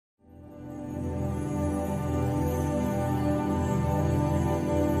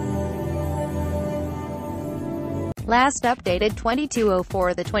Last updated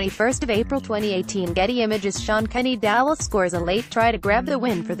 22:04 the 21st of April 2018. Getty Images. Shaun Kenny-Dowall scores a late try to grab the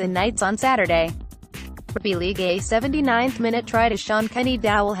win for the Knights on Saturday. Rugby League A 79th minute try to Shaun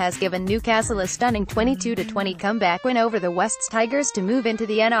Kenny-Dowall has given Newcastle a stunning 22-20 comeback win over the Wests Tigers to move into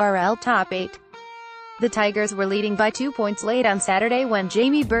the NRL top 8. The Tigers were leading by 2 points late on Saturday when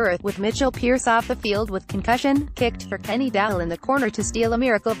Jamie Buhrer, with Mitchell Pearce off the field with concussion, kicked for Kenny-Dowall in the corner to steal a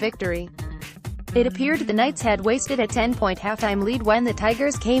miracle victory. It appeared the Knights had wasted a 10-point halftime lead when the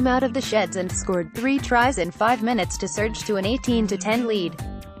Tigers came out of the sheds and scored 3 tries in 5 minutes to surge to an 18-10 lead.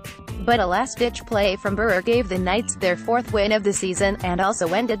 But a last-ditch play from Buhrer gave the Knights their 4th win of the season, and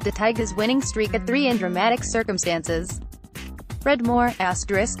also ended the Tigers' winning streak at 3 in dramatic circumstances. Redmore,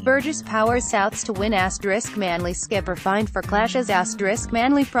 *, Burgess powers Souths to win *, Manly skipper fined for clashes *,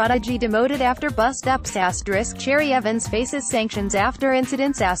 Manly prodigy demoted after bust-ups *, Cherry Evans faces sanctions after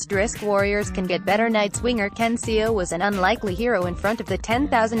incidents *, Warriors can get better. Knights winger Ken Sio was an unlikely hero in front of the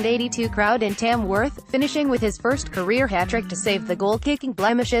 10,082 crowd in Tamworth, finishing with his first career hat-trick to save the goal-kicking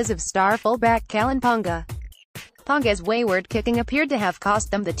blemishes of star fullback Kalyn Ponga. Ponga's wayward kicking appeared to have cost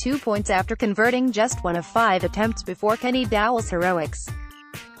them the 2 points after converting just 1 of 5 attempts before Kenny-Dowall's heroics.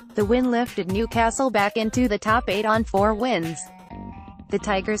 The win lifted Newcastle back into the top 8 on 4 wins. The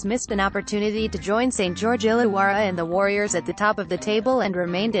Tigers missed an opportunity to join St George Illawarra and the Warriors at the top of the table and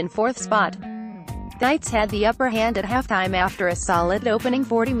remained in 4th spot. Knights had the upper hand at halftime after a solid opening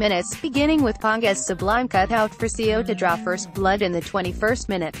 40 minutes, beginning with Ponga's sublime cutout for Sio to draw first blood in the 21st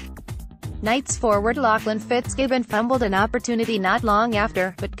minute. Knights forward Lachlan Fitzgibbon fumbled an opportunity not long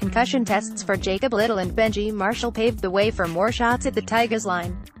after, but concussion tests for Jacob Little and Benji Marshall paved the way for more shots at the Tigers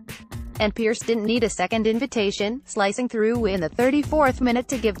line. And Pearce didn't need a second invitation, slicing through in the 34th minute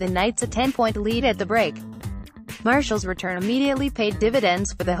to give the Knights a 10-point lead at the break. Marshall's return immediately paid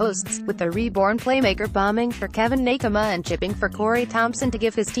dividends for the hosts, with the reborn playmaker bombing for Kevin Nakama and chipping for Corey Thompson to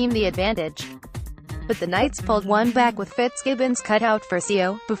give his team the advantage. But the Knights pulled one back with Fitzgibbon's cutout for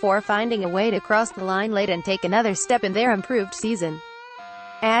Sio, before finding a way to cross the line late and take another step in their improved season.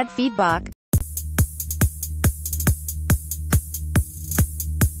 Add feedback.